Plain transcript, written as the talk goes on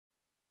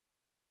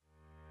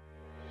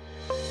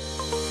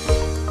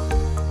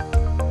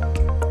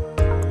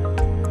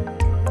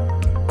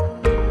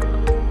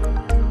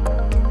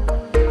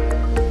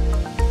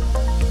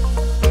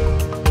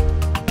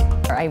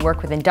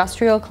work with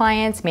industrial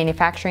clients,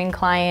 manufacturing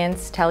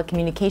clients,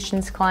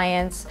 telecommunications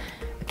clients.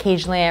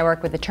 Occasionally I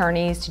work with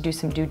attorneys to do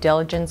some due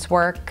diligence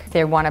work.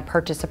 They want to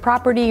purchase a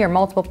property or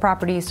multiple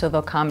properties, so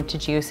they'll come to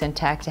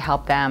Geosyntec to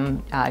help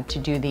them to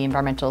do the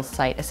environmental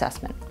site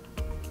assessment.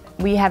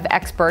 We have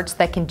experts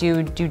that can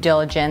do due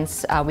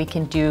diligence. We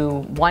can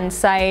do one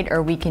site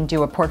or we can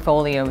do a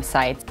portfolio of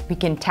sites. We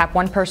can tap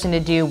one person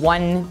to do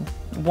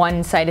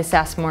one site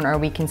assessment, or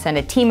we can send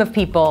a team of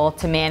people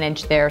to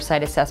manage their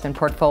site assessment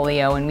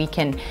portfolio, and we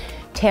can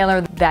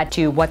tailor that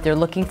to what they're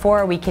looking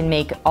for. We can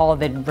make all of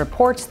the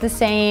reports the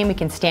same. We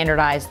can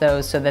standardize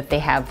those so that they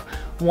have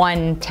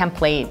one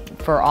template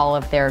for all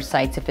of their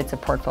sites if it's a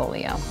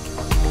portfolio.